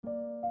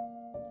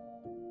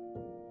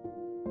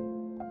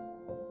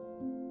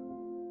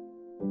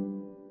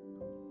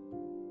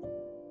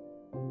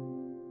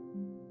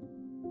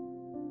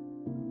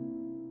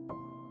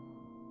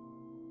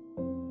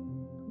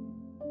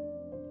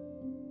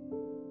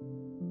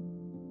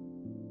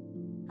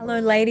Hello,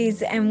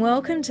 ladies, and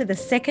welcome to the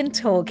second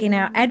talk in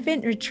our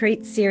Advent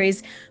Retreat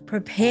series,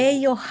 Prepare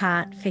Your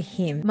Heart for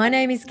Him. My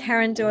name is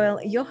Karen Doyle,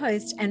 your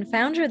host and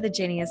founder of the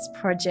Genius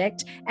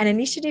Project, an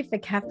initiative for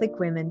Catholic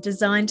women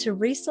designed to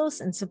resource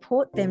and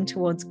support them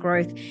towards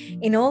growth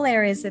in all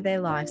areas of their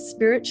lives,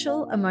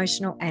 spiritual,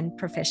 emotional, and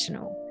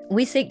professional.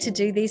 We seek to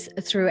do this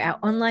through our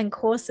online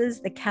courses,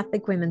 the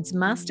Catholic Women's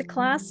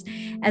Masterclass,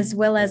 as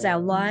well as our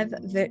live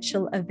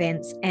virtual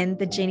events and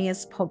the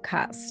Genius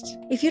podcast.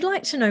 If you'd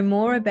like to know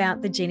more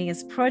about the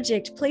Genius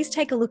Project, please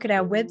take a look at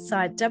our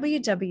website,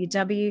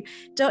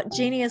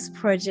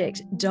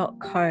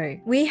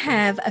 www.geniusproject.co. We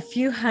have a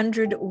few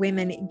hundred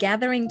women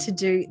gathering to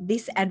do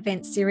this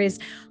Advent series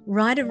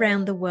right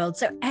around the world.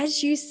 So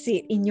as you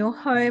sit in your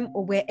home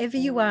or wherever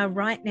you are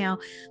right now,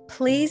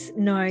 please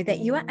know that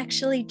you are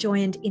actually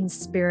joined in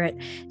spirit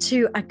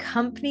to a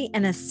company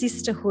and a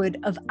sisterhood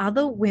of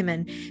other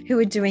women who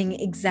are doing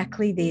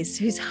exactly this,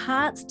 whose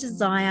hearts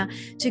desire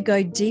to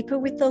go deeper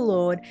with the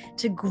Lord,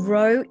 to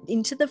grow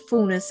into the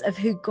fullness of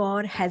who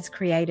God has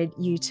created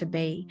you to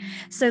be.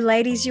 So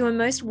ladies, you are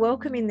most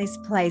welcome in this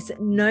place.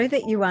 Know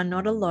that you are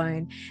not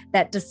alone,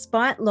 that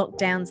despite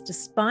lockdowns,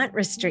 despite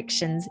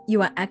restrictions,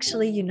 you are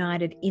actually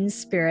united in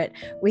spirit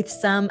with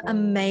some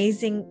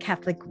amazing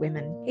Catholic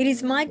women. It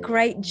is my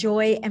great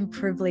joy and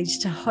privilege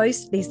to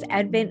host this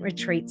Advent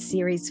retreat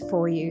series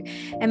for you.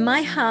 And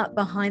my heart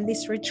behind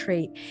this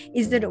retreat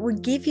is that it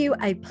would give you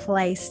a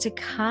place to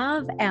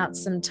carve out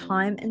some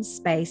time and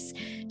space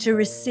to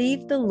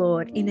receive the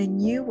Lord in a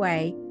new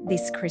way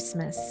this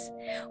Christmas.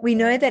 We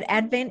know that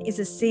Advent is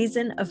a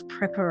season of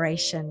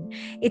preparation.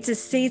 It's a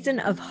season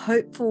of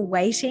hopeful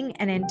waiting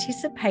and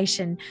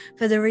anticipation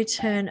for the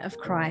return of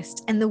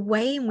Christ and the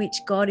way in which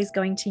God is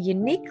going to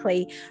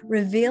uniquely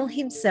reveal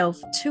himself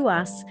to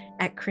us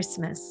at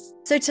Christmas.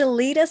 So to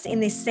lead us in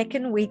this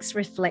second week's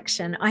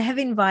reflection, I have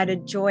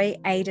invited Joy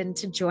Adan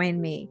to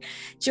join me.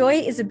 Joy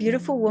is a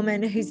beautiful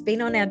woman who's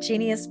been on our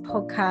Genius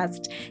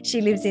podcast.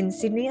 She lives in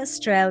Sydney,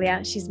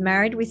 Australia. She's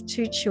married with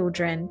 2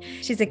 children.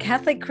 She's a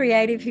Catholic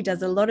creative who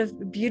does a lot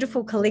of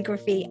beautiful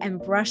calligraphy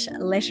and brush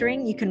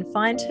lettering. You can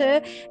find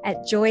her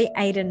at Joy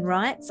Adan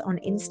Writes on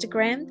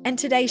Instagram. And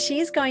today she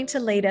is going to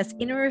lead us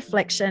in a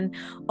reflection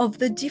of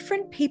the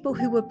different people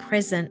who were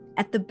present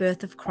at the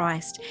birth of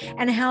Christ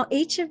and how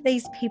each of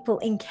these people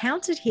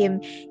encountered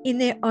him in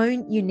their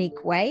own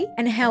unique way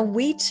and how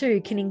we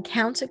too can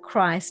encounter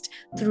Christ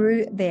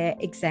through their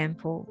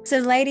example. So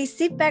ladies,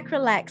 sit back,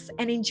 relax,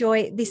 and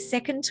enjoy this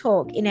second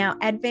talk in our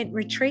Advent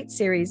retreat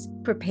series,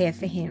 Prepare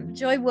for Him.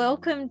 Joy,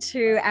 welcome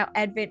to our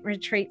Advent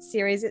retreat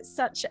series. It's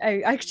such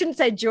a, I shouldn't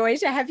say joy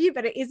to have you,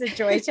 but it is a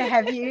joy to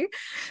have you.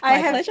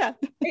 My pleasure.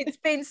 It's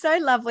been so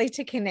lovely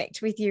to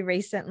connect with you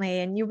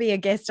recently, and you'll be a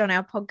guest on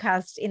our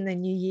podcast in the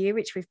new year,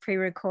 which we've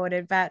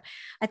pre-recorded, but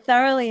I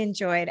thoroughly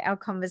enjoyed our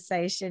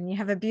conversation. You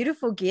have a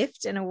beautiful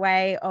gift and a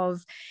way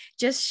of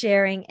just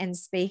sharing and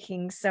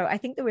speaking. So I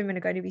think the women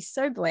are going to be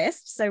so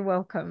blessed. So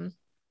welcome.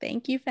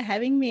 Thank you for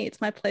having me.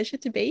 It's my pleasure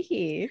to be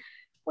here.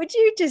 Would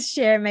you just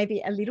share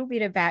maybe a little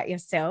bit about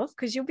yourself?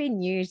 Because you'll be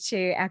new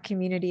to our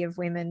community of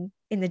women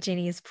in the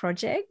Genius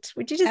Project.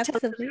 Would you just tell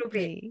us a little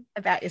bit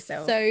about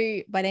yourself?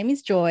 So my name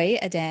is Joy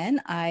Adan.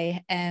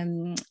 I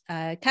am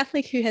a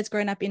Catholic who has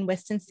grown up in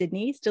Western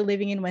Sydney, still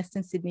living in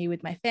Western Sydney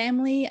with my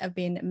family. I've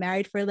been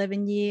married for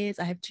 11 years.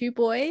 I have 2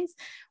 boys.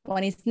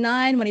 One is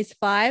 9, one is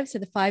 5. So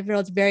the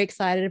 5-year-old's very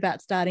excited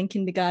about starting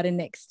kindergarten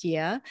next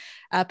year.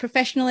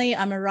 Professionally,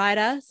 I'm a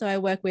writer. So I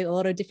work with a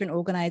lot of different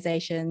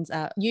organizations,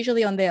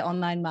 usually on their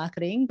online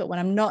marketing. But when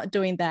I'm not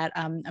doing that,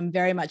 I'm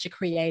very much a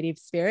creative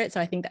spirit.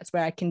 So I think that's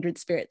where our kindred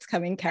spirits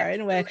come in,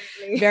 Karen.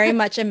 Absolutely. We're very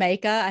much a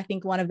maker. I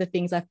think one of the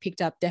things I've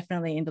picked up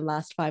definitely in the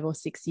last 5 or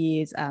 6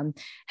 years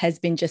has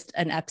been just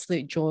an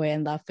absolute joy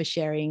and love for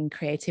sharing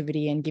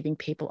creativity and giving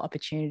people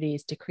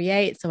opportunities to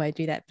create. So I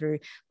do that through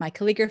my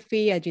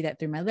calligraphy. I do that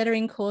through my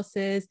lettering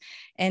courses.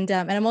 And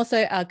I'm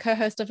also a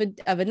co-host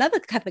of another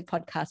Catholic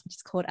podcast, which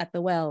is called At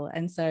the Well.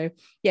 And so,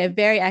 yeah,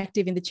 very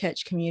active in the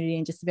church community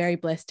and just very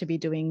blessed to be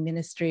doing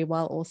ministry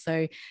while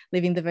also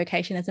living the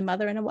vocation as a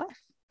mother and a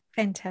wife.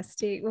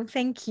 Fantastic. Well,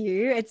 thank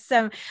you. It's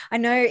I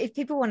know if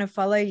people want to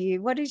follow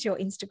you, what is your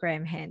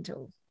Instagram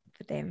handle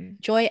for them?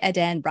 Joy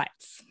Adan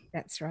Writes.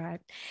 That's right.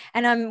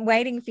 And I'm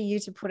waiting for you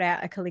to put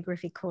out a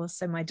calligraphy course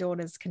so my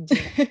daughters can do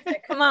it. So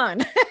come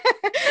on.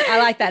 I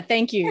like that.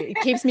 Thank you. It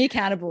keeps me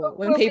accountable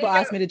when people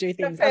ask me to do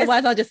things.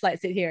 Otherwise, I'll just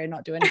sit here and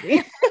not do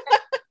anything.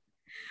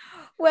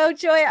 Well,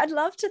 Joy, I'd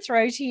love to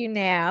throw to you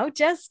now,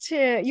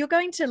 you're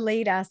going to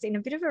lead us in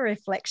a bit of a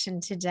reflection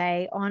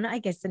today on, I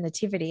guess, the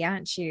nativity,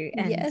 aren't you?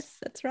 And yes,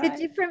 that's right.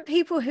 The different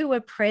people who were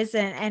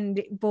present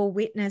and bore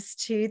witness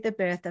to the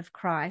birth of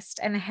Christ,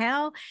 and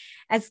how,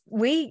 as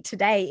we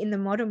today in the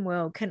modern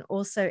world, can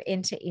also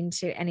enter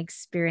into and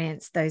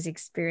experience those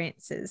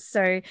experiences.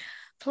 So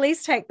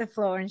please take the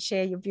floor and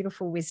share your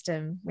beautiful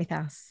wisdom with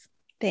us.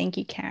 Thank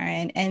you,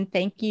 Karen. And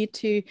thank you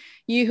to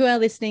you who are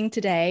listening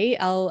today.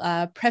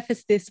 I'll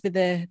preface this with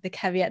the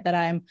caveat that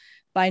I'm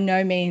by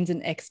no means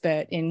an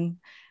expert in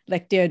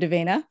Lectio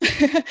Divina.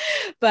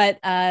 But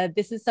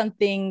this is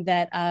something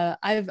that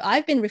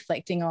I've been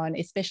reflecting on,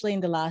 especially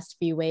in the last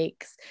few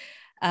weeks.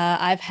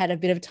 I've had a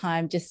bit of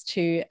time just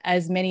to,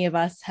 as many of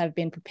us have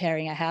been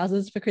preparing our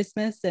houses for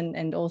Christmas,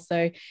 and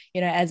also,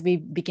 as we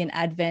begin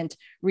Advent,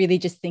 really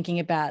just thinking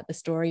about the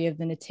story of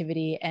the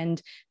Nativity.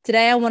 And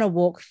today I want to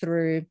walk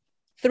through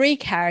 3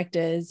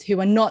 characters who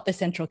are not the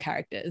central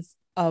characters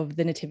of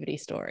the Nativity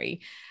story.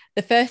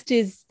 The first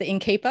is the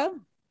innkeeper,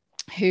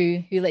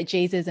 who let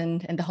Jesus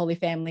and the Holy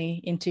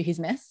Family into his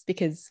mess,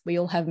 because we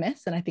all have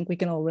mess, and I think we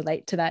can all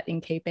relate to that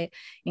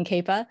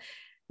innkeeper.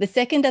 The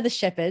second are the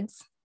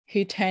shepherds,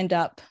 who turned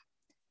up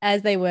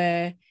as they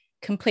were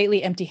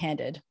completely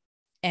empty-handed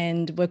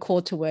and were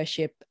called to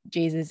worship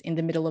Jesus in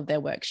the middle of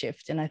their work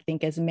shift. And I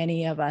think, as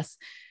many of us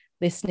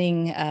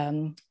listening,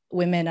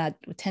 women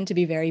tend to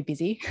be very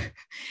busy,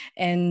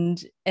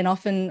 and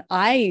often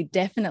I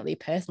definitely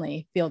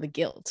personally feel the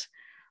guilt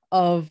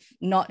of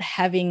not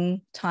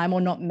having time or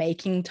not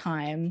making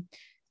time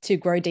to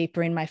grow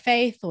deeper in my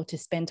faith or to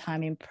spend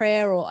time in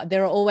prayer. Or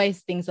there are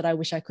always things that I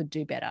wish I could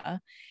do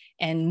better,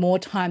 and more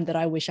time that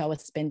I wish I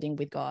was spending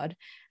with God.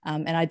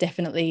 And I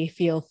definitely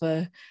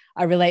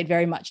I relate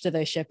very much to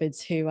those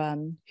shepherds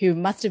who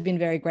must have been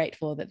very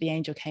grateful that the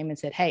angel came and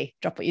said, "Hey,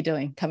 drop what you're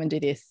doing, come and do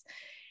this."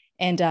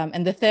 And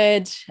the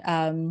third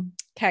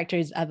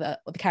characters are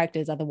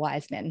the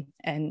wise men,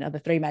 and are the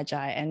 3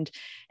 magi.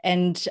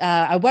 And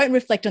I won't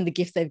reflect on the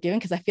gifts they've given,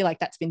 because I feel like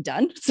that's been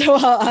done. So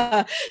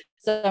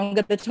I'm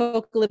going to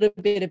talk a little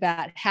bit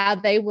about how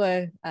they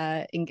were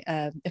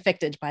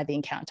affected by the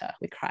encounter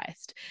with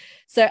Christ.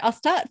 So I'll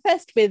start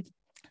first with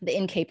the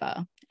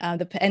innkeeper.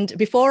 And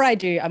before I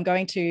do, I'm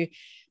going to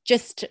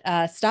just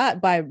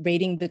start by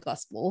reading the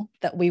gospel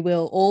that we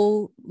will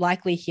all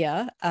likely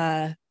hear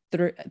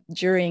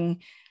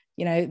during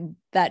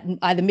that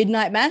either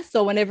midnight mass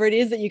or whenever it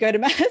is that you go to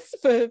mass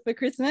for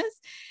Christmas.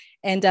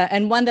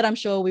 And one that I'm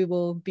sure we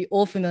will be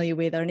all familiar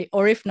with,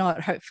 or if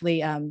not,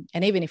 hopefully, and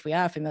even if we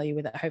are familiar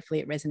with it,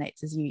 hopefully it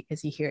resonates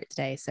as you hear it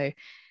today. So,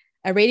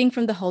 a reading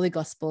from the Holy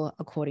Gospel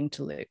according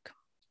to Luke.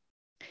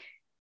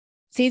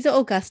 Caesar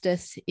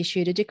Augustus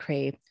issued a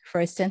decree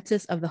for a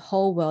census of the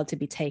whole world to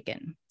be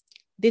taken.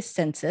 This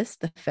census,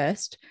 the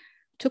first,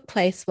 took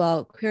place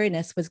while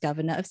Quirinius was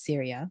governor of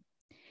Syria,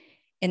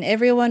 and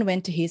everyone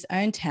went to his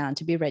own town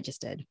to be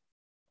registered.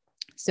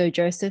 So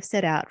Joseph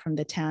set out from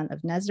the town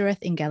of Nazareth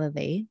in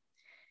Galilee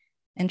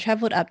and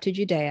traveled up to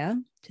Judea,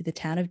 to the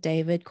town of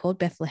David called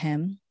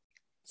Bethlehem,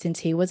 since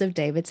he was of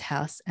David's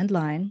house and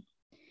line,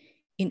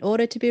 in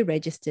order to be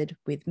registered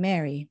with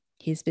Mary,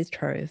 his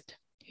betrothed,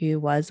 who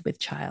was with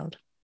child.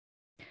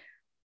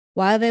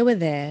 While they were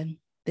there,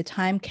 the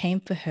time came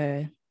for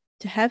her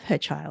to have her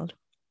child,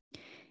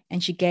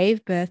 and she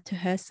gave birth to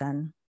her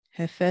son,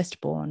 her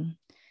firstborn.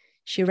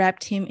 She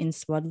wrapped him in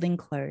swaddling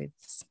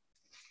clothes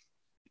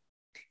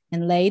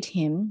and laid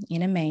him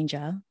in a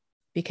manger,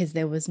 because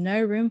there was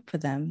no room for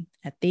them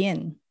at the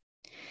inn.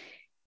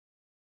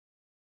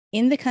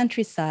 In the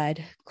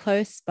countryside,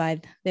 close by,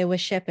 there were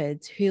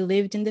shepherds who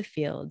lived in the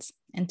fields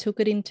and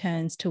took it in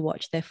turns to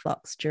watch their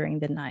flocks during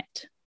the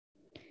night.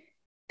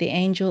 The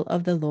angel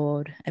of the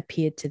Lord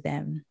appeared to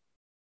them,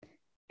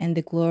 and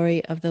the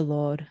glory of the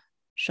Lord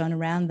shone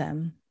around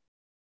them.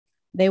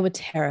 They were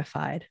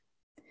terrified,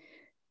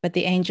 but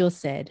the angel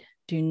said,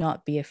 "Do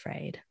not be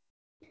afraid.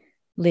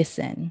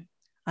 Listen,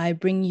 I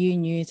bring you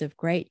news of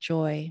great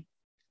joy,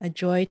 a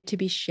joy to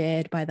be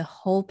shared by the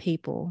whole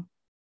people.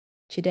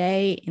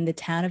 Today, in the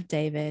town of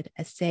David,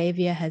 a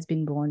Savior has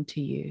been born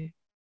to you.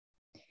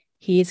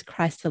 He is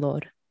Christ the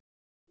Lord.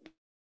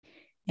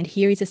 And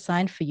here is a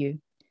sign for you.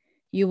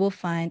 You will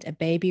find a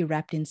baby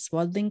wrapped in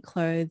swaddling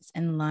clothes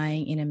and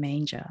lying in a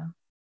manger."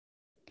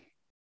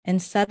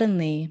 And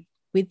suddenly,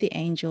 with the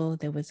angel,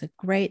 there was a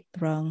great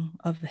throng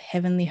of the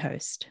heavenly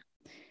host,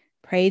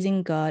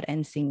 praising God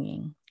and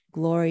singing,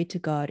 "Glory to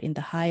God in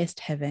the highest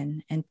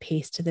heaven, and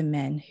peace to the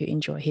men who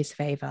enjoy his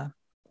favor."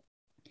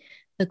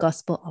 The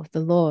Gospel of the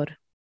Lord.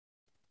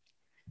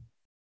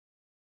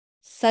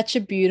 Such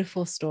a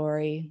beautiful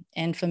story,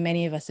 and for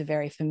many of us, a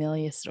very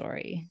familiar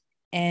story.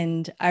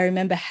 And I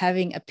remember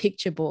having a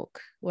picture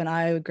book when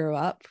I grew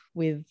up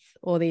with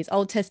all these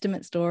Old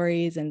Testament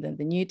stories and then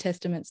the New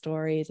Testament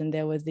stories. And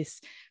there was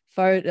this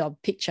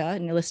picture,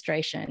 an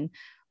illustration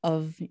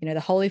of, the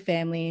Holy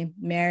Family,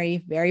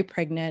 Mary, very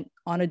pregnant,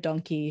 on a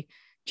donkey,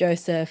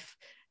 Joseph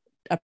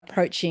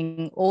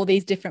approaching all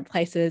these different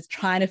places,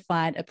 trying to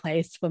find a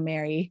place for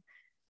Mary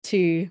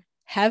to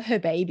have her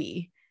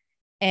baby.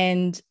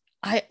 And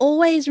I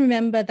always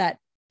remember that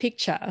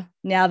picture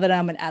now that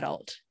I'm an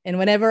adult. And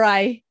whenever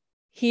I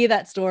hear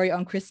that story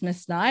on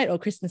Christmas night or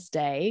Christmas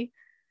Day,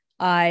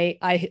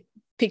 I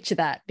picture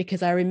that,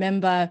 because I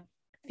remember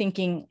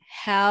thinking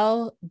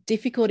how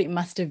difficult it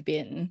must have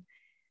been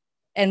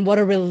and what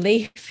a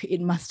relief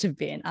it must have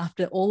been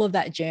after all of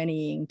that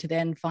journeying to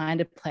then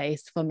find a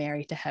place for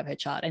Mary to have her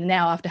child. And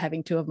now, after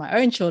having 2 of my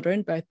own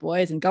children, both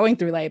boys, and going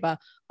through labor,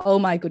 oh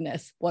my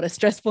goodness, what a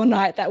stressful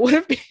night that would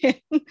have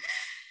been.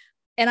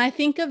 And I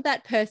think of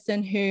that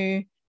person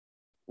who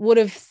would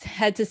have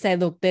had to say,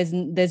 look, there's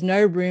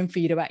no room for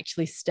you to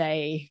actually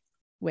stay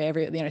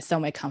wherever,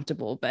 somewhere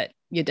comfortable, but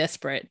you're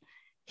desperate.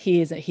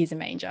 Here's a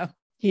manger.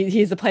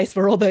 Here's a place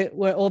where all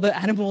the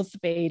animals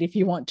feed if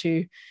you want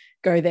to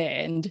go there.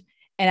 And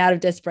out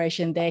of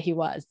desperation, there he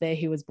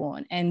was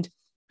born. And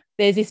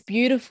there's this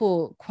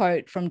beautiful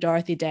quote from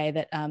Dorothy Day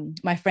that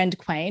my friend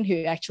Quayne,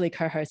 who actually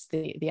co-hosts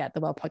the At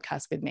the Well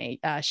podcast with me,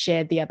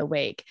 shared the other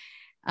week.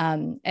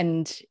 And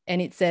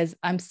it says,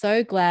 "I'm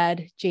so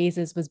glad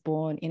Jesus was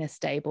born in a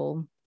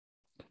stable,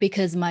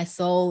 because my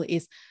soul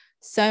is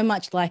so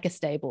much like a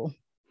stable.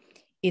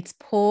 It's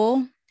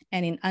poor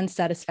and in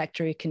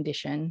unsatisfactory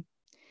condition.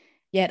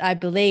 Yet I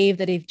believe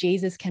that if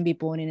Jesus can be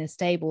born in a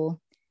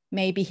stable,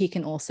 maybe he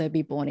can also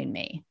be born in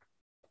me."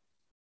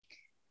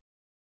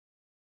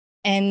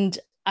 And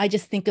I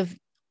just think of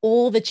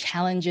all the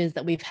challenges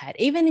that we've had,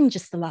 even in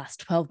just the last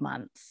 12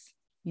 months,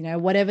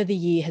 whatever the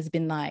year has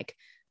been like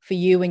for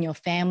you and your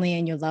family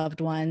and your loved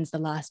ones, the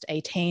last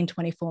 18,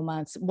 24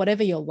 months,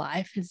 whatever your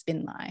life has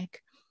been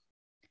like.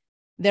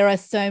 There are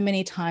so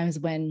many times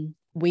when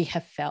we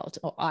have felt,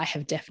 or I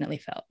have definitely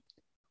felt,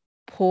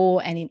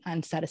 poor and in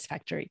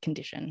unsatisfactory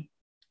condition,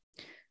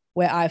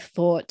 where I've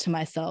thought to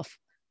myself,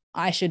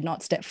 I should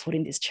not step foot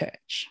in this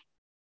church.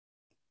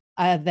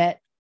 That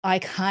I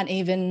can't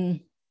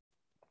even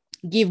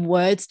give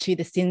words to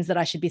the sins that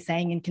I should be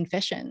saying in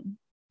confession.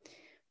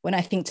 When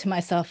I think to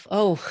myself,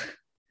 oh,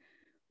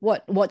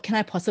 what can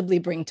I possibly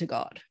bring to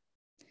God?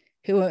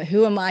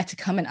 Who am I to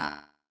come and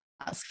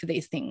ask for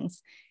these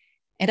things?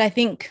 And I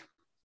think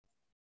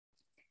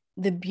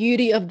the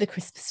beauty of the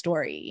Christmas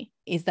story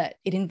is that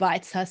it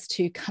invites us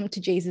to come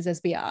to Jesus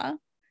as we are,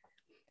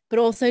 but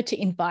also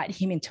to invite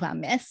him into our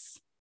mess,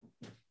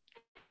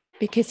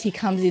 because he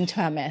comes into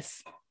our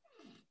mess.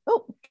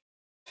 Oh,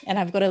 and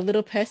I've got a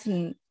little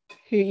person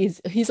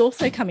who's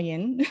also coming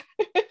in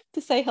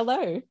to say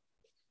hello.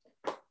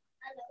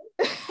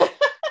 Hello.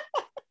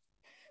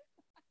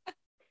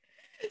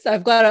 So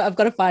I've got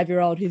a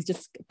 5-year-old who's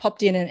just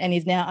popped in and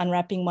is now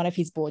unwrapping one of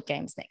his board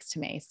games next to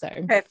me. So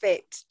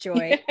perfect,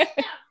 Joy.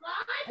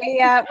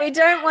 we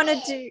don't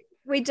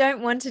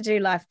want to do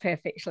life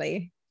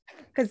perfectly,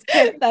 because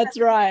that's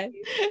right.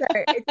 So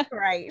it's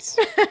great.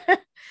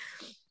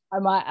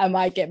 I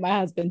might get my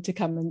husband to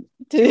come and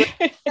to.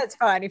 That's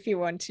fine if you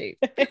want to.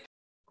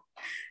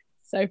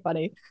 So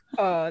funny.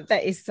 Oh,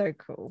 that is so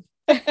cool.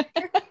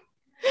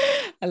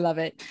 I love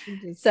it.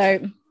 So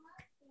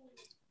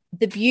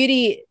the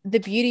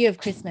beauty of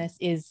Christmas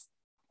is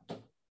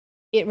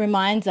it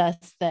reminds us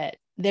that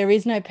there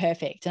is no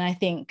perfect. And I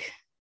think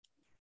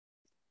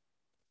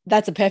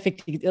that's a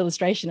perfect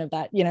illustration of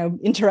that.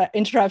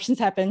 Interruptions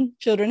happen.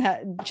 Children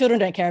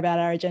don't care about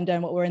our agenda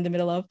and what we're in the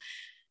middle of.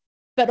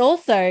 But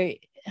also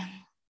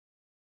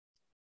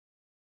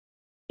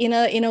in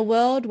a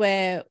world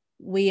where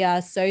we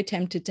are so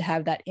tempted to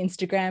have that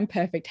Instagram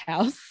perfect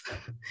house,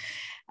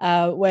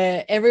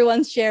 where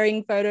everyone's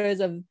sharing photos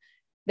of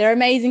their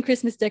amazing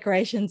Christmas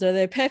decorations or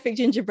their perfect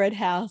gingerbread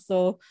house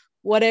or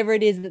whatever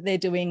it is that they're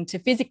doing to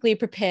physically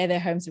prepare their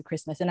homes for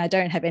Christmas. And I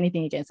don't have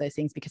anything against those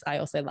things, because I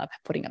also love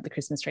putting up the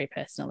Christmas tree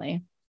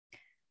personally.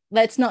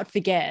 Let's not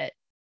forget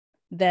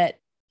that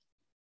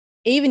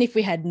even if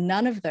we had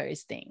none of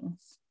those things,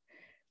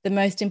 the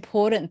most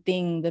important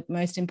thing, the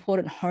most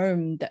important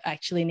home that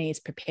actually needs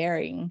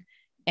preparing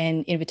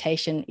and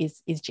invitation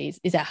is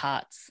Jesus, is our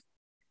hearts.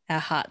 Our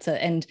hearts are,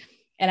 and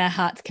our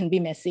hearts can be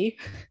messy.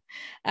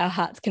 Our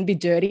hearts can be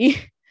dirty.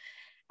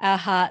 Our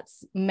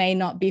hearts may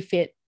not be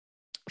fit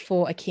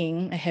for a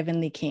king, a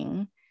heavenly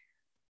king.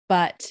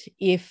 But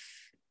if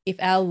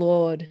our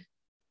Lord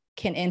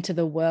can enter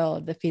the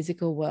world, the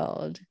physical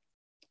world,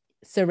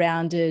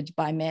 surrounded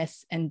by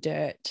mess and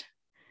dirt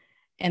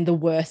and the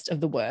worst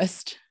of the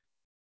worst,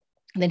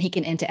 then he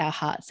can enter our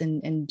hearts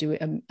and do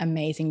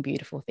amazing,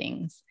 beautiful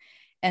things.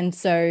 And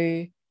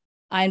so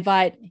I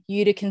invite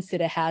you to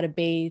consider how to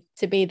be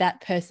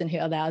that person who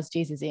allows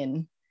Jesus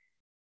in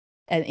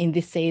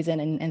this season,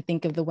 and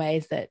think of the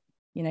ways that,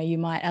 you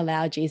might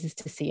allow Jesus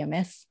to see your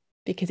mess,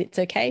 because it's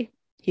okay.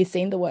 He's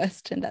seen the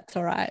worst, and that's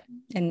all right.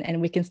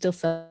 And we can still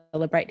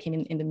celebrate him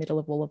in the middle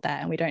of all of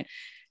that. And we don't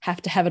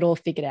have to have it all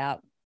figured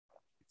out.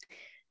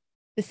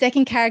 The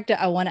second character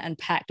I want to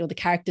unpack, or the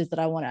characters that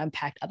I want to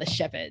unpack, are the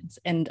shepherds.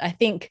 And I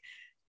think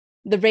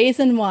the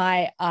reason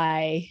why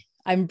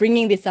I'm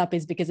bringing this up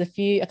is because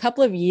a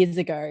couple of years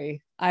ago,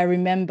 I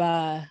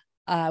remember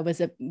I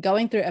was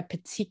going through a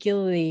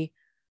particularly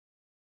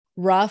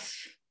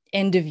rough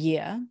end of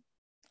year.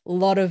 A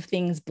lot of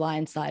things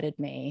blindsided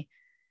me.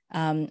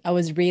 I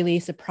was really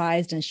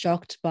surprised and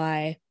shocked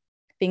by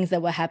things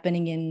that were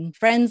happening in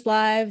friends'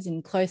 lives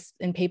and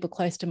people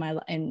close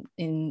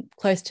to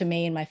close to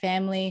me and my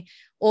family.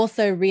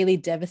 Also really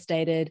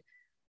devastated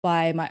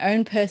by my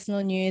own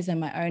personal news and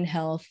my own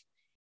health.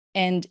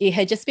 And it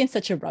had just been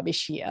such a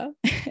rubbish year.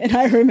 And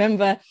I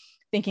remember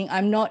thinking,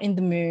 I'm not in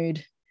the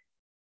mood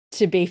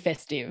to be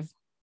festive.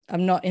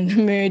 I'm not in the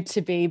mood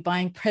to be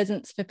buying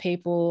presents for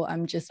people.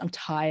 I'm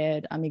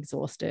tired. I'm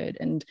exhausted.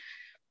 And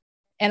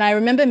I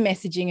remember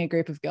messaging a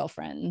group of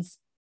girlfriends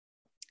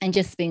and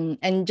just being,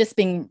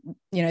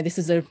 this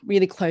is a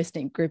really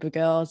close-knit group of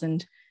girls.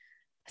 And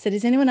I said,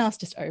 is anyone else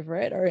just over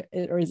it,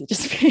 or is it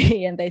just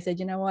me? And they said,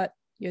 you know what?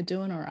 You're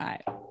doing all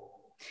right.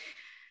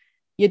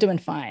 You're doing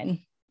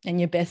fine. And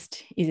your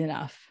best is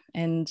enough.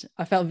 And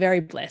I felt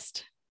very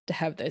blessed to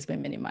have those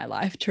women in my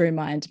life to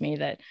remind me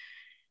that,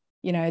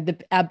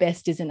 our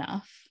best is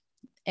enough.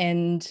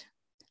 And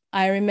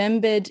I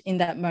remembered in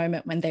that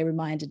moment when they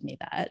reminded me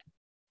that,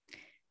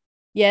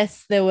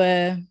 yes, there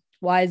were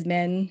wise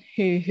men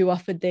who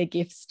offered their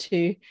gifts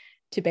to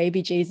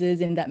baby Jesus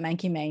in that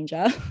manky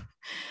manger,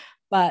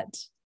 but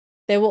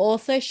there were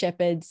also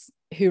shepherds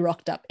who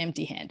rocked up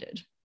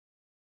empty-handed.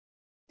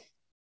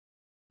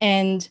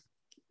 And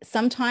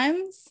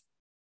sometimes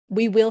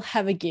we will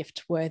have a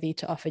gift worthy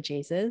to offer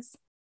Jesus,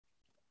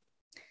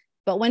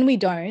 but when we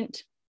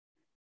don't,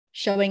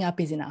 showing up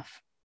is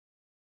enough.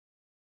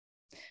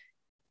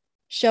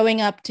 Showing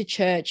up to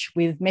church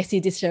with messy,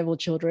 disheveled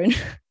children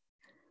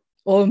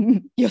or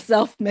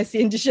yourself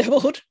messy and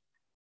disheveled,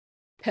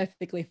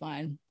 perfectly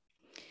fine.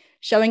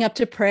 Showing up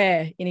to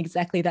prayer in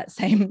exactly that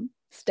same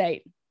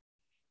state,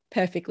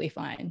 perfectly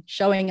fine.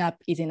 Showing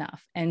up is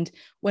enough. And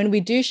when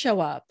we do show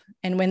up,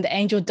 and when the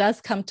angel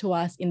does come to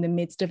us in the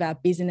midst of our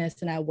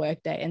busyness and our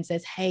workday and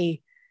says,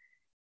 hey,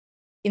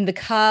 in the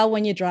car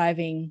when you're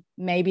driving,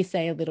 maybe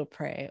say a little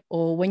prayer.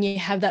 Or when you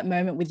have that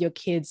moment with your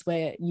kids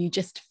where you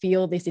just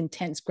feel this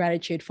intense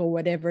gratitude for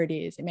whatever it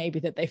is, it may be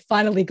that they've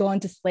finally gone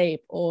to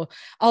sleep, or,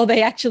 oh,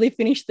 they actually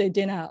finished their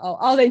dinner, or,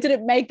 oh, they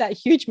didn't make that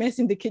huge mess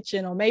in the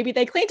kitchen, or maybe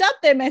they cleaned up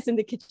their mess in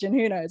the kitchen,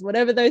 who knows,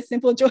 whatever those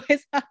simple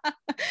joys are.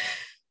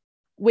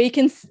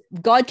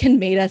 God can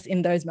meet us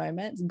in those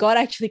moments. God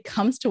actually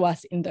comes to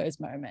us in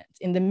those moments,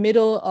 in the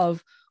middle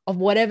of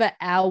whatever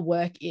our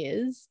work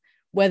is,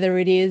 whether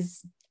it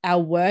is our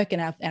work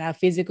and our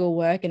physical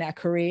work and our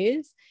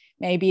careers,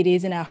 maybe it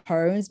is in our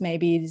homes,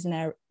 maybe it is in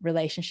our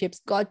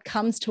relationships. God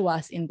comes to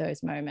us in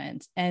those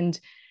moments, and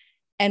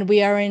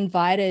we are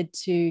invited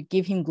to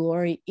give him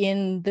glory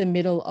in the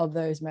middle of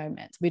those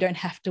moments. We don't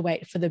have to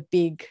wait for the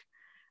big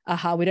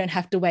aha. We don't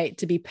have to wait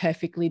to be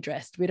perfectly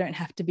dressed. We don't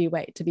have to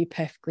wait to be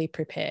perfectly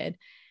prepared.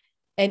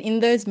 And in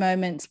those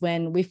moments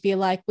when we feel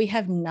like we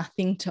have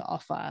nothing to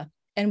offer,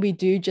 and we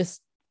do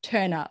just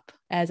turn up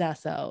as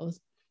ourselves,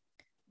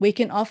 we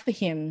can offer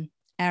him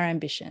our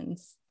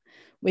ambitions.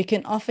 We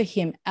can offer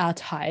him our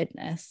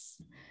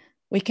tiredness.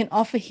 We can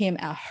offer him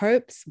our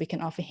hopes. We can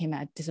offer him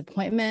our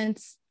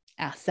disappointments,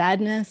 our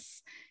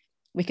sadness.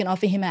 We can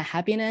offer him our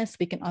happiness.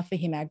 We can offer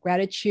him our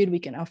gratitude. We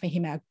can offer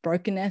him our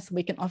brokenness.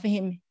 We can offer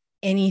him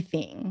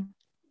anything.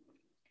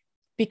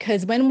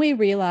 Because when we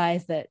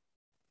realize that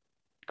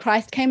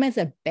Christ came as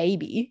a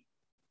baby,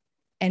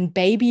 and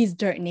babies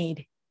don't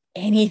need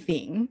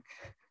anything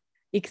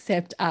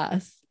except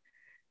us,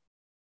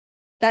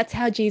 that's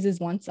how Jesus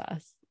wants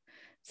us.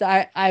 So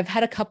I've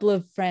had a couple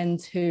of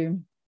friends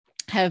who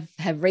have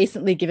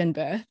recently given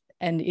birth,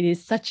 and it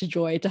is such a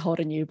joy to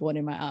hold a newborn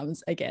in my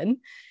arms again.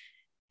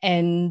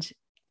 And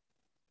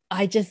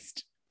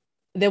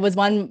there was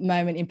one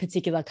moment in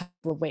particular a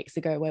couple of weeks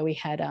ago where we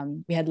had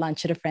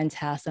lunch at a friend's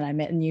house, and I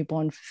met a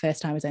newborn for the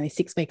first time. He was only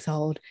 6 weeks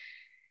old,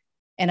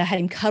 and I had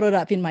him cuddled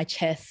up in my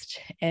chest,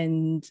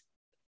 and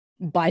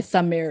by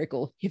some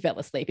miracle, he fell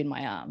asleep in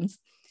my arms.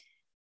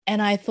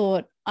 And I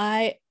thought,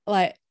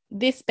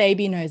 this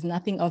baby knows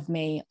nothing of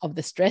me, of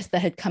the stress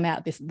that had come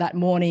out that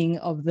morning,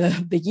 of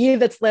the year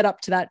that's led up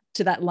to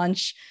that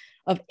lunch,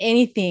 of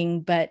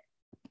anything, but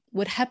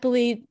would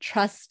happily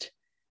trust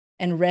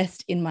and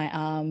rest in my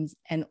arms.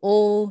 And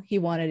all he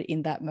wanted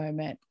in that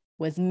moment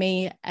was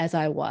me as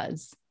I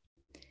was.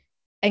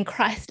 And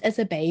Christ as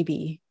a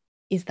baby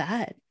is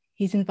that.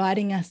 He's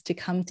inviting us to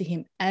come to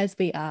him as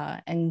we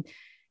are. And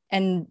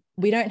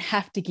we don't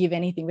have to give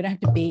anything. We don't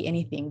have to be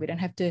anything. We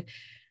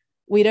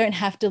don't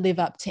have to live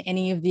up to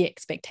any of the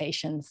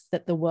expectations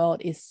that the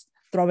world is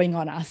throwing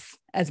on us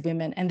as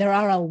women. And there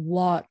are a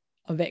lot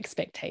of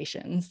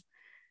expectations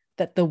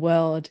that the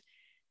world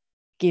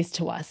gives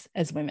to us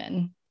as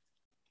women.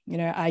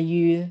 Are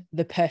you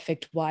the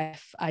perfect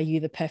wife? Are you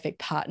the perfect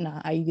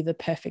partner? Are you the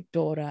perfect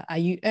daughter? Are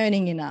you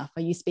earning enough?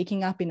 Are you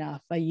speaking up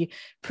enough? Are you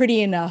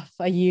pretty enough?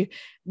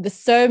 There's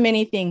so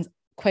many things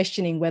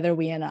questioning whether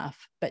we're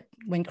enough. But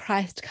when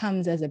Christ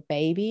comes as a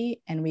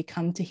baby and we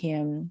come to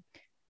him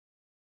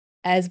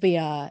as we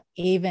are,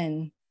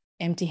 even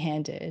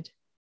empty-handed,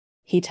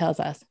 he tells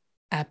us,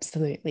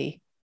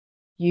 absolutely,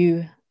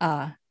 you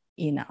are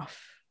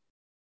enough.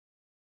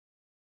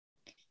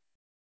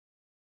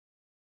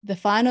 The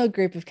final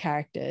group of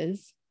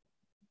characters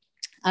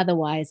are the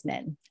wise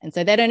men. And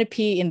so they don't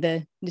appear in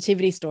the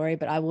nativity story,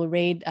 but I will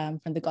read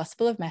from the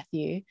Gospel of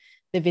Matthew,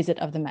 the visit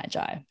of the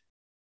Magi.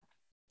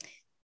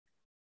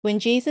 When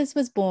Jesus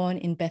was born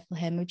in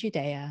Bethlehem of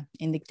Judea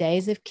in the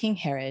days of King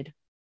Herod,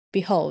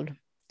 behold,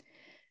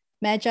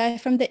 Magi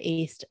from the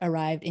east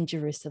arrived in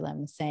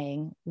Jerusalem,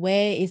 saying,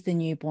 "Where is the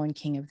newborn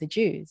King of the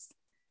Jews?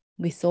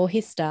 We saw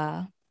his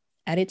star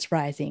at its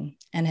rising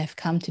and have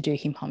come to do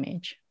him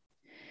homage."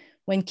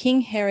 When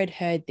King Herod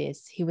heard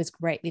this, he was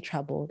greatly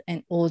troubled,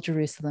 and all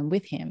Jerusalem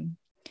with him.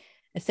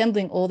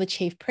 Assembling all the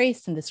chief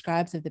priests and the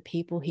scribes of the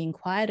people, he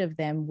inquired of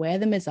them where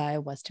the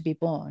Messiah was to be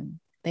born.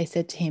 They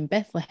said to him,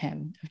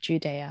 Bethlehem of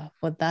Judea,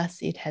 for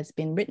thus it has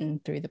been written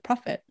through the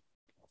prophet.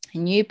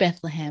 And you,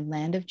 Bethlehem,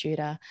 land of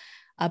Judah,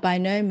 are by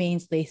no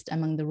means least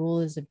among the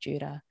rulers of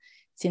Judah,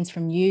 since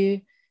from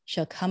you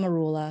shall come a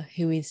ruler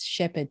who is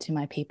shepherd to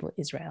my people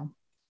Israel.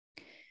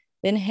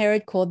 Then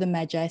Herod called the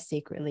Magi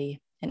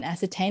secretly and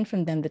ascertained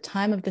from them the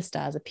time of the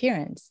star's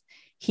appearance.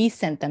 He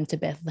sent them to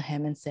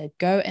Bethlehem and said,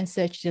 Go and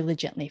search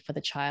diligently for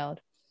the child.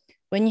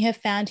 When you have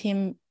found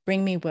him,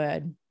 bring me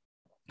word,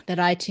 that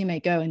I too may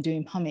go and do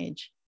him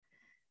homage.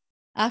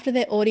 After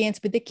their audience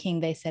with the king,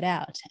 they set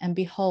out, and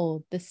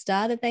behold, the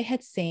star that they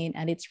had seen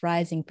at its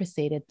rising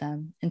preceded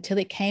them, until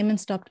it came and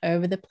stopped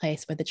over the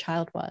place where the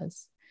child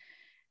was.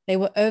 They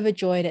were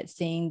overjoyed at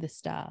seeing the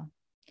star.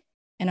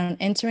 And on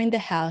entering the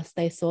house,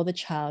 they saw the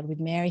child with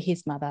Mary,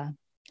 his mother.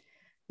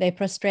 They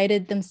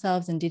prostrated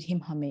themselves and did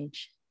him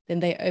homage. Then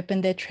they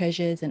opened their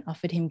treasures and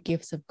offered him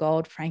gifts of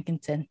gold,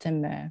 frankincense,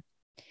 and myrrh.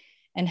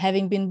 And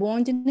having been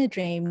warned in a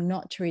dream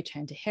not to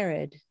return to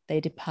Herod, they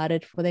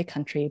departed for their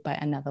country by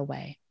another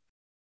way.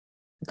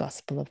 The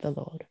Gospel of the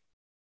Lord.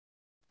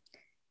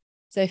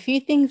 So a few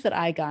things that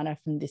I garner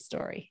from this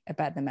story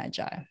about the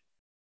Magi.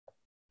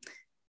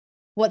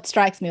 What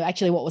strikes me,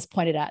 actually what was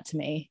pointed out to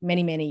me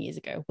many, many years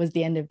ago, was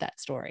the end of that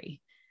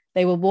story.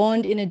 They were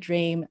warned in a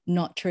dream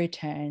not to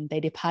return. They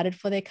departed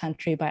for their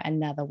country by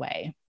another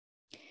way.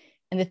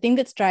 And the thing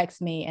that strikes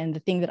me, and the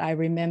thing that I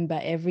remember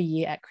every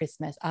year at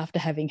Christmas after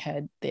having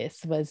heard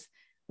this, was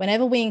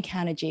whenever we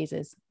encounter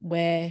Jesus,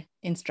 we're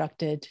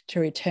instructed to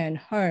return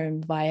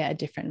home via a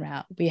different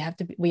route.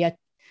 We are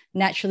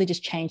naturally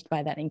just changed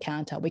by that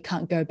encounter. We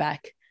can't go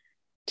back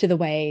to the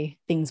way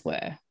things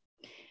were.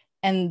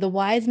 And the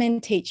wise men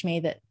teach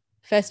me that,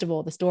 first of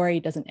all, the story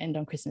doesn't end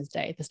on Christmas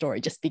Day. The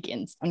story just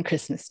begins on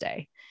Christmas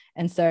Day.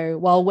 And so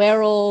while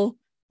we're all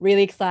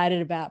really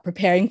excited about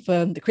preparing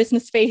for the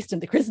Christmas feast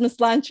and the Christmas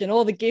lunch and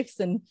all the gifts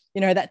and,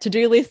 you know, that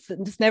to-do list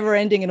and just never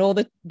ending and all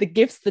the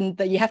gifts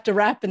that you have to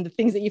wrap and the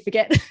things that you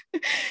forget,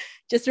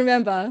 just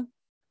remember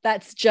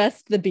that's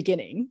just the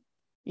beginning.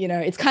 You know,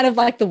 it's kind of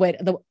like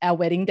our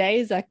wedding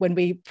days, like when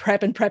we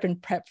prep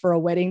for a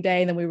wedding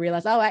day, and then we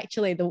realize, oh,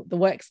 actually the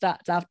work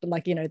starts after,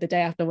 like, you know, the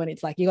day after, when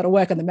it's like, you got to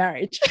work on the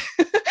marriage.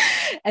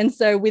 And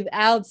so with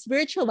our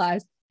spiritual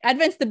lives,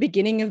 Advent's the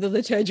beginning of the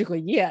liturgical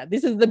year.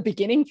 This is the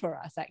beginning for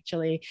us,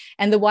 actually.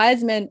 And the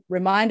wise men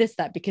remind us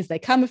that, because they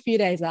come a few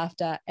days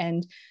after,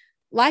 and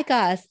like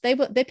us, they're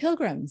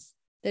pilgrims,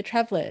 they're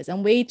travelers,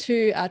 and we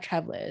too are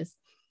travelers.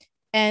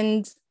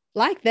 And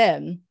like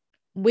them,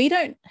 we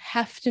don't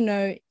have to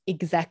know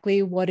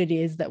exactly what it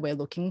is that we're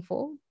looking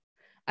for.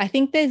 I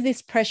think there's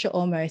this pressure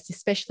almost,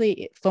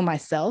 especially for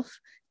myself,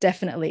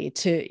 definitely,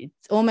 it's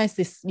almost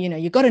this, you know,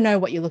 you've got to know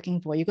what you're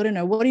looking for. You've got to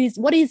know what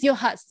is your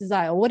heart's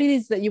desire, what it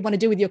is that you want to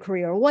do with your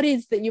career, or what it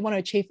is that you want to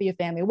achieve for your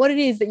family, what it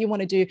is that you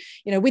want to do,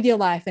 you know, with your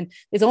life. And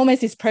there's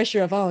almost this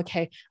pressure of, oh,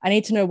 okay, I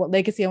need to know what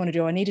legacy I want to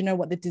do. I need to know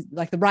what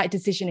the right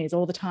decision is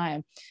all the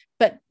time.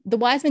 But the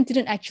wise men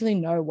didn't actually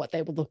know what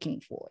they were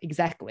looking for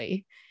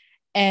exactly.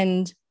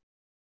 And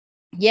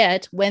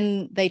yet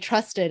when they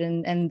trusted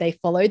and they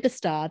followed the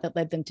star that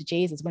led them to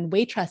Jesus, when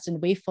we trust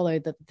and we follow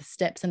the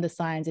steps and the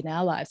signs in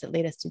our lives that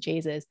lead us to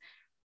Jesus,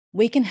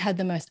 we can have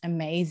the most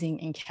amazing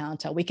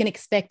encounter. We can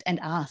expect and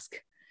ask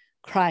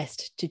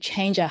Christ to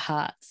change our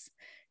hearts,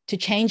 to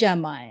change our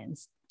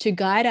minds, to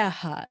guide our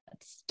hearts,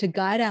 to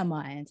guide our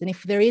minds. And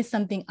if there is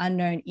something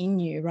unknown in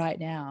you right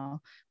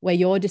now where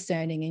you're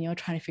discerning and you're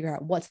trying to figure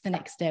out what's the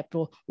next step,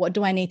 or what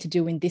do I need to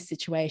do in this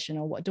situation,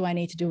 or what do I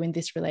need to do in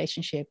this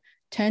relationship,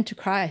 turn to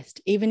Christ,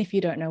 even if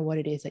you don't know what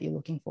it is that you're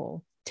looking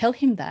for. Tell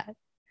him that.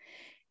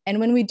 And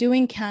when we do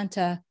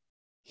encounter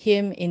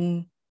him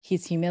in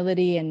his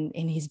humility and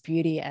in his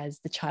beauty as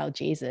the child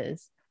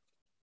Jesus,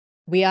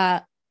 we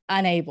are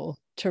unable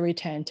to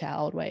return to our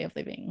old way of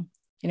living.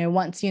 You know,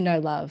 once you know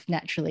love,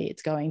 naturally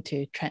it's going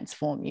to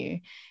transform you.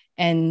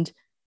 And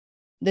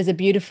there's a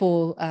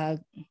beautiful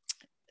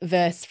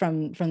verse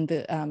from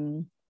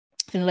the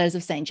letters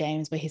of St.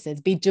 James where he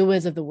says, be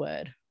doers of the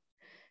word,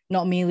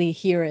 not merely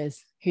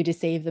hearers who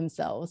deceive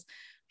themselves.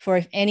 For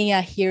if any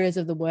are hearers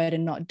of the word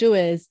and not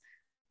doers,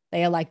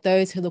 they are like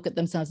those who look at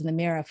themselves in the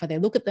mirror, for they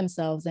look at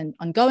themselves and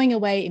on going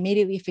away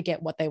immediately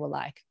forget what they were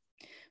like.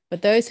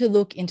 But those who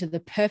look into the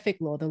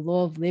perfect law, the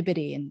law of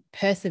liberty, and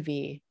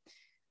persevere,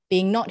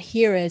 being not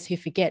hearers who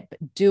forget,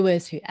 but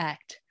doers who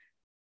act,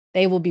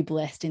 they will be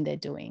blessed in their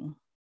doing.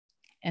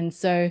 And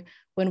so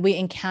when we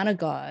encounter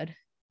God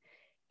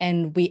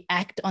and we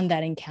act on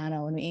that encounter,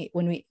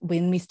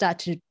 when we start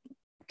to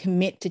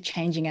commit to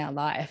changing our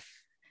life,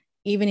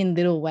 even in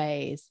little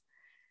ways,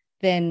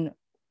 then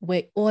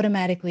we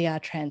automatically are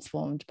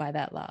transformed by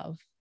that love,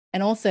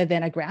 and also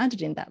then are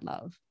grounded in that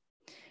love.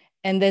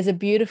 And there's a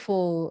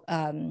beautiful,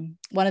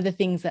 one of the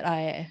things that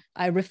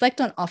I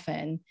reflect on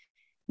often,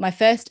 my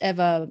first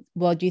ever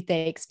World Youth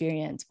Day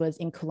experience was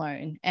in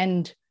Cologne.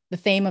 And the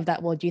theme of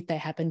that World Youth Day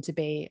happened to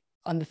be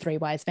on the three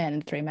wise men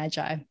and three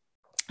magi.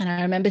 And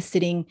I remember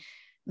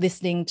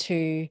listening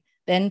to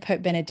then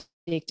Pope Benedict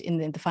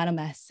in the final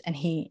mass, and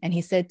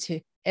he said to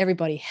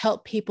everybody,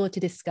 help people to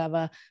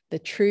discover the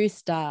true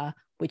star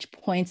which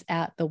points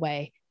out the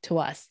way to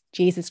us,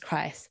 Jesus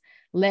Christ.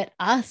 Let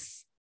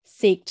us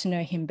seek to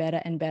know him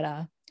better and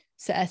better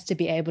so as to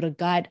be able to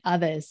guide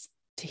others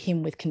to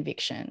him with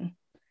conviction.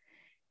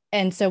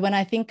 And so when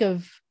I think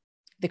of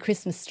the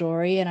Christmas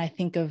story, and I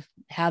think of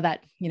how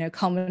that,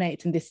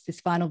 culminates in this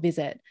final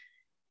visit,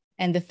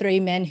 and the three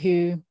men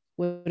who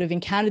would have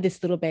encountered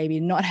this little baby,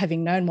 not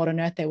having known what on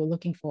earth they were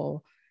looking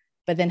for,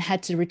 but then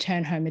had to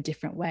return home a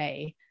different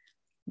way.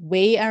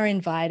 We are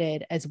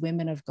invited as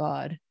women of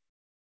God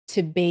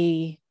to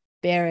be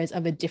bearers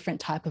of a different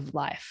type of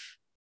life,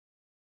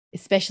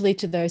 especially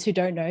to those who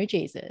don't know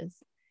Jesus.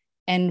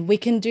 And we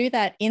can do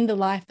that in the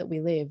life that we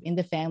live, in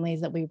the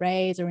families that we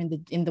raise, or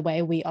in the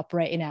way we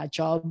operate in our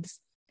jobs,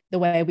 the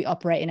way we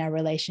operate in our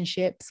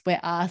relationships. We're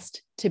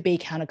asked to be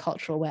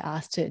countercultural. We're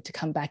asked to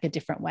come back a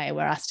different way.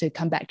 We're asked to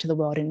come back to the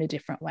world in a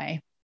different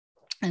way.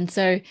 And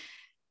so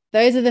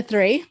those are the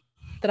three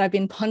that I've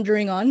been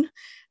pondering on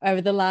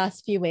over the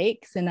last few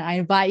weeks. And I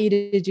invite you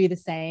to do the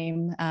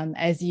same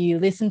as you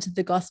listen to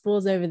the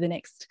Gospels over the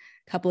next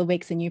couple of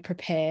weeks and you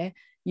prepare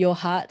your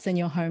hearts and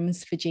your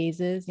homes for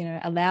Jesus.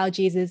 Allow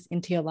Jesus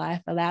into your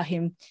life, allow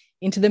him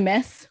into the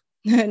mess,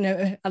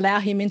 allow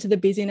him into the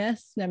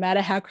busyness, no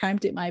matter how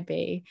cramped it might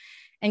be,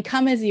 and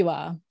come as you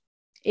are,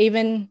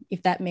 even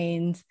if that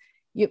means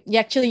you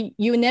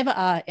never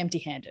are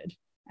empty-handed.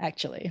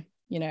 Actually,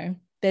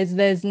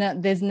 there's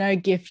no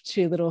gift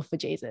too little for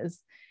Jesus.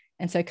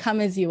 And so come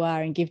as you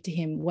are and give to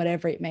him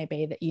whatever it may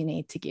be that you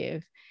need to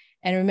give.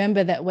 And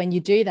remember that when you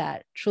do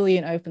that truly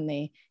and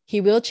openly,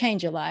 he will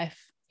change your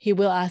life. He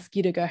will ask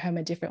you to go home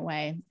a different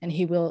way, and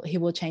he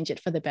will change it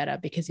for the better,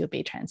 because you'll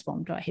be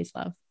transformed by his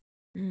love.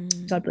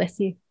 God bless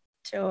you.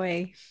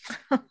 Joy.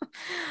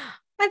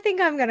 I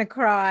think I'm going to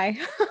cry.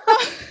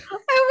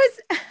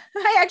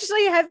 I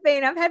actually have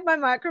been. I've had my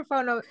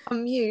microphone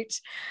on mute,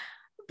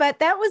 but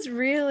that was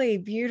really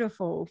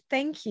beautiful.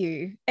 Thank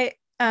you. It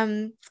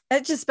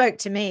just spoke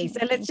to me.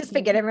 So let's just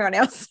forget everyone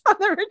else on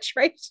the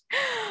retreat.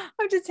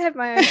 I've just had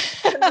my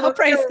own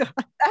praise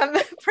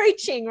God.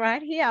 Preaching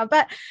right here.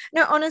 But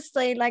no,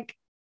 honestly,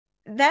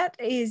 that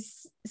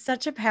is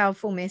such a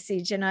powerful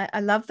message. And I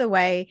love the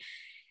way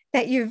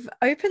that you've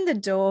opened the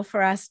door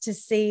for us to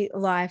see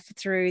life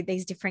through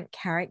these different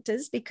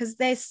characters, because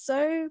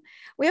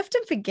we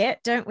often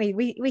forget, don't we?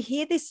 We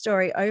hear this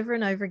story over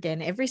and over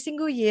again every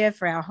single year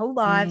for our whole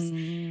lives,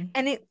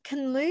 and it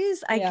can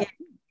lose, I guess,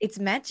 its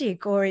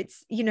magic, or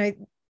it's,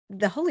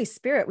 the Holy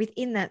Spirit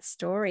within that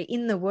story,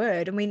 in the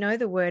word. And we know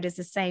the word is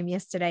the same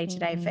yesterday,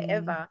 today,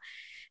 forever.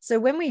 So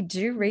when we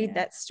do read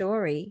that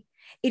story,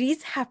 it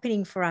is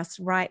happening for us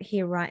right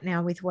here, right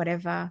now, with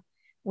whatever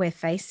we're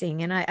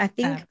facing. And I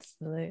think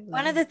absolutely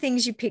one of the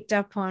things you picked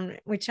up on,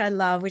 which I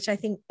love, which I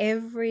think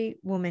every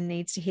woman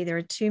needs to hear, there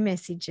are two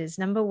messages.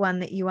 Number one,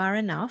 that you are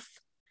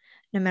enough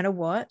no matter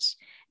what.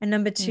 And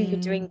number two, you're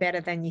doing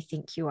better than you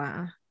think you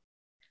are.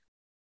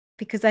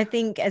 Because I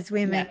think as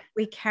women,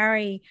 we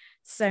carry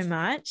so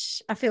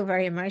much. I feel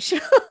very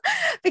emotional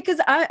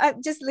because I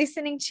just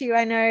listening to you,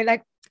 I know,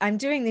 I'm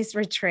doing this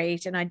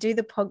retreat and I do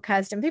the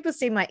podcast, and people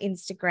see my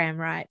Instagram,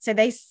 right? So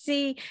they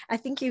see, I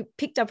think you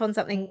picked up on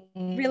something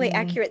really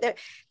accurate, that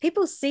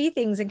people see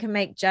things and can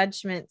make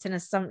judgments and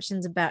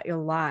assumptions about your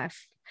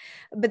life.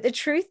 But the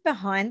truth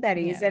behind that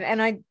is,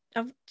 and I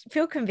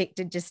feel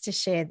convicted just to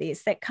share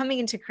this, that coming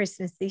into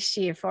Christmas this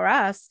year for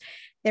us,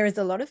 there is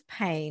a lot of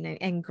pain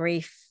and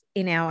grief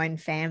in our own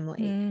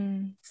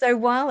family. So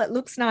while it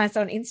looks nice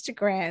on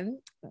Instagram,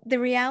 the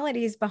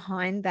reality is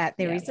behind that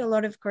there is a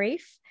lot of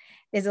grief.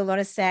 There's a lot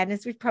of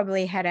sadness. We've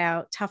probably had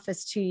our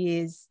toughest 2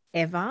 years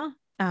ever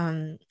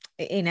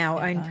in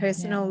our own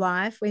personal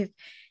life. We've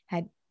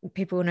had,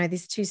 people know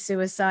this, 2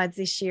 suicides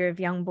this year of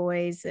young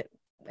boys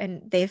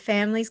and their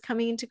families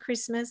coming into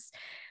Christmas.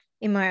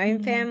 In my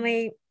own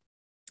family,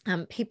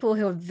 people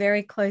who are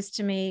very close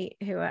to me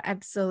who are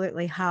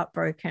absolutely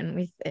heartbroken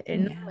with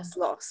enormous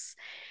loss.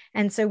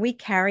 And so we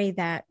carry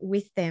that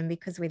with them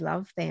because we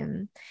love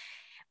them.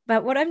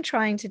 But what I'm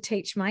trying to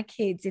teach my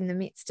kids in the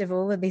midst of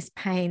all of this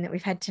pain that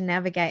we've had to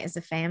navigate as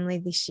a family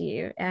this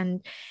year,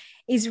 and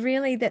is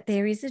really that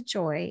there is a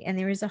joy and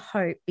there is a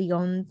hope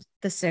beyond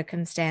the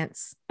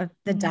circumstance of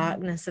the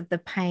darkness, of the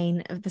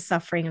pain, of the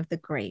suffering, of the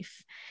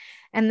grief.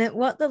 And that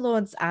what the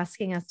Lord's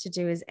asking us to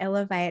do is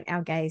elevate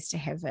our gaze to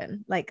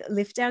heaven,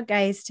 lift our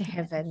gaze to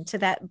heaven, to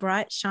that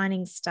bright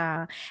shining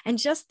star. And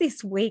just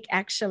this week,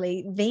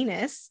 actually,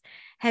 Venus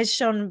has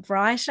shone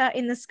brighter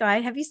in the sky.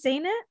 Have you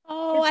seen it?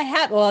 Oh, I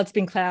have. Well, it's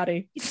been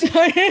cloudy.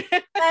 But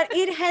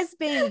it has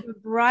been the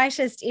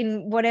brightest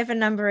in whatever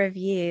number of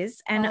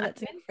years. And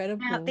that's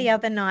incredible. Out the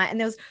other night, and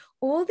there was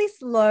all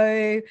this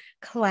low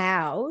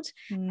cloud,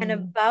 and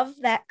above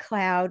that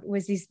cloud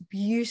was this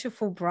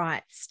beautiful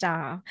bright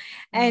star.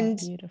 And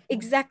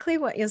exactly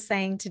what you're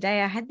saying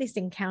today, I had this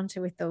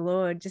encounter with the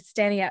Lord, just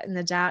standing out in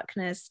the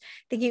darkness,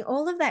 thinking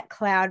all of that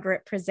cloud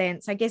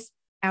represents, I guess,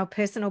 our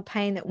personal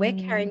pain that we're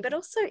carrying, but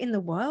also in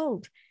the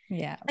world.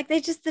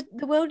 There's just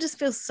the world just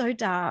feels so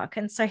dark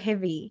and so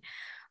heavy.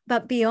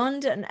 But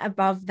beyond and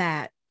above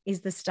that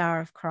is the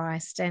star of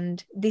Christ.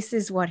 And this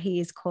is what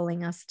he is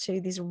calling us to,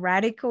 this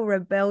radical,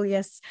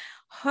 rebellious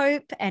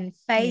hope and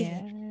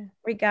faith,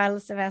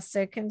 regardless of our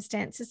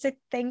circumstances. So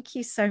thank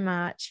you so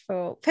much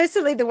for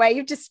personally the way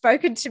you've just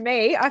spoken to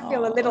me. I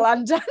feel a little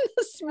undone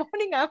this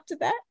morning after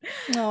that.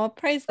 Oh,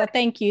 praise God.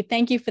 Thank you.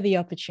 Thank you for the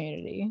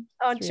opportunity.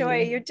 Oh,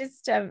 Joy, you're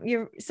just,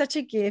 you're such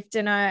a gift.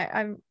 And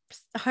I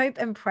hope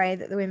and pray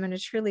that the women are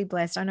truly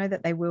blessed. I know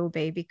that they will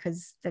be,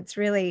 because that's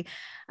really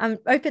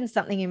opened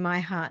something in my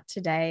heart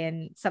today,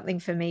 and something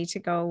for me to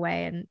go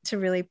away and to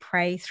really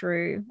pray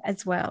through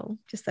as well,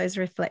 just those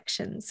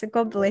reflections. So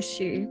God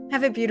bless you.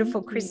 Have a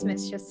beautiful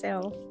Christmas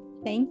yourself.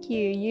 Thank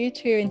you. You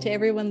too. And to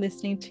everyone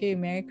listening too,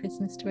 Merry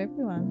Christmas to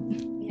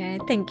everyone. Yeah,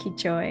 thank you,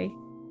 Joy.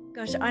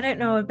 Gosh, I don't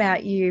know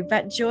about you,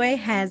 but Joy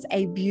has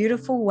a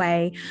beautiful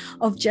way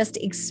of just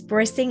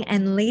expressing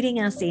and leading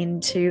us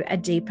into a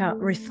deeper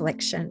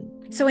reflection.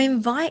 So I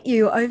invite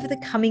you over the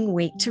coming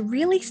week to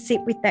really sit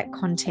with that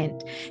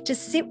content, to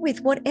sit with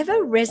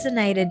whatever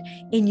resonated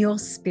in your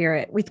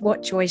spirit with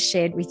what Joy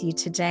shared with you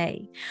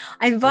today.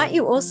 I invite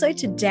you also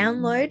to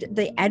download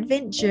the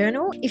Advent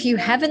Journal. If you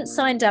haven't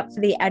signed up for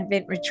the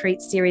Advent Retreat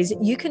series,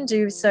 you can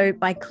do so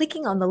by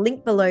clicking on the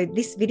link below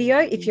this video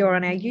if you're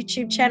on our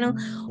YouTube channel,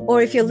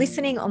 or if you're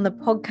listening on the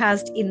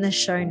podcast in the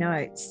show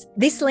notes.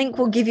 This link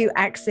will give you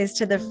access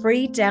to the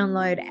free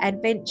download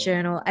Advent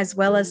Journal, as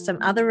well as some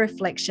other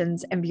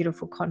reflections and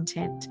beautiful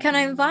content. Can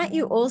I invite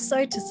you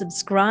also to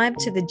subscribe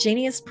to the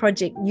Genius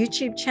Project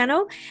YouTube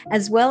channel,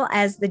 as well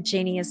as the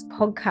Genius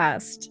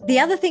podcast? The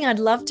other thing I'd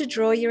love to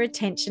draw your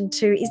attention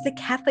to is the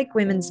Catholic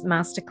Women's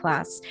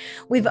Masterclass.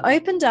 We've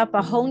opened up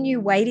a whole new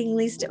waiting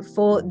list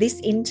for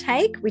this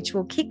intake, which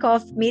will kick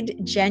off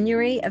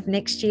mid-January of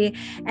next year,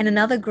 and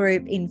another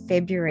group in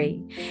February.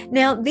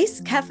 Now,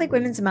 this Catholic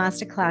Women's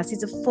Masterclass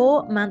is a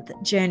 4-month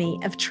journey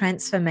of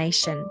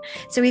transformation.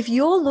 So if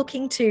you're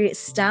looking to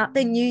start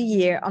the new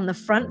year on the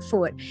front foot,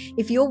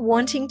 if you're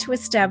wanting to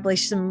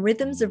establish some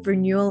rhythms of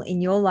renewal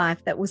in your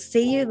life that will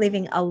see you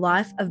living a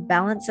life of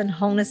balance and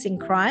wholeness in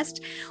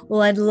Christ,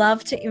 well, I'd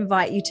love to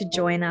invite you to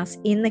join us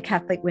in the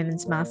Catholic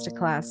Women's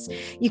Masterclass.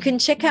 You can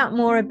check out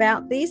more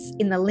about this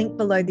in the link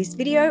below this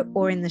video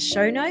or in the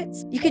show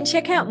notes. You can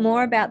check out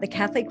more about the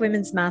Catholic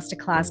Women's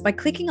Masterclass by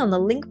clicking on the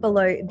link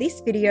below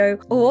this video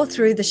or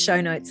through the show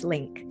notes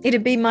link.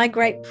 It'd be my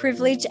great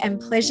privilege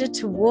and pleasure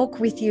to walk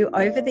with you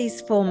over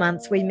these 4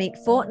 months. We meet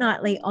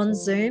fortnightly on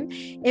Zoom.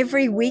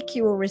 Every week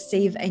you will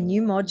receive a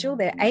new module.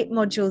 There are 8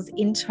 modules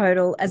in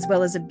total, as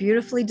well as a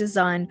beautifully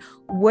designed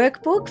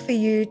workbook for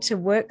you to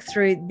work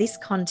through this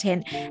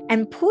content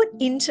and put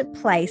into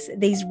place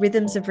these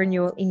rhythms of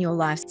renewal in your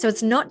life. So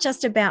it's not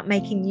just about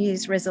making New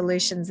Year's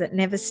resolutions that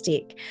never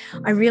stick.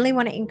 I really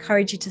want to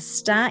encourage you to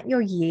start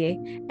your year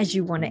as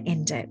you want to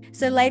end it.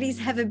 So ladies,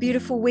 have a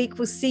beautiful week.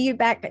 We'll see you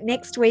back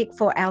next week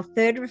for our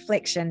 3rd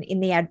reflection in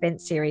the Advent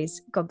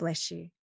series. God bless you.